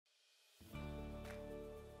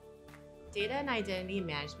Data and identity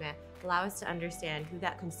management allow us to understand who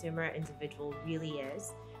that consumer individual really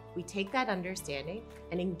is. We take that understanding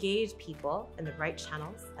and engage people in the right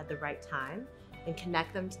channels at the right time and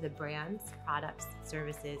connect them to the brands, products,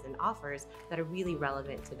 services, and offers that are really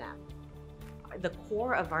relevant to them. The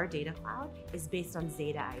core of our data cloud is based on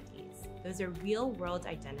ZETA IDs. Those are real-world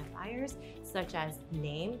identifiers such as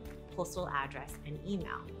name, postal address, and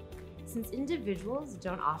email. Since individuals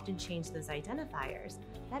don't often change those identifiers,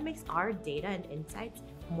 that makes our data and insights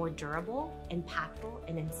more durable, impactful,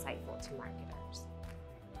 and insightful to marketers.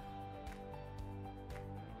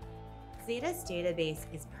 ZETA's database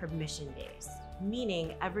is permission-based,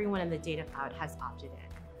 meaning everyone in the data cloud has opted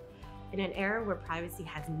in. In an era where privacy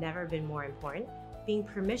has never been more important, being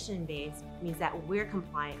permission-based means that we're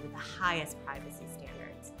compliant with the highest privacy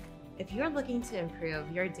standards. If you're looking to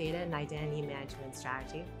improve your data and identity management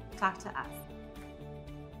strategy, talk to us.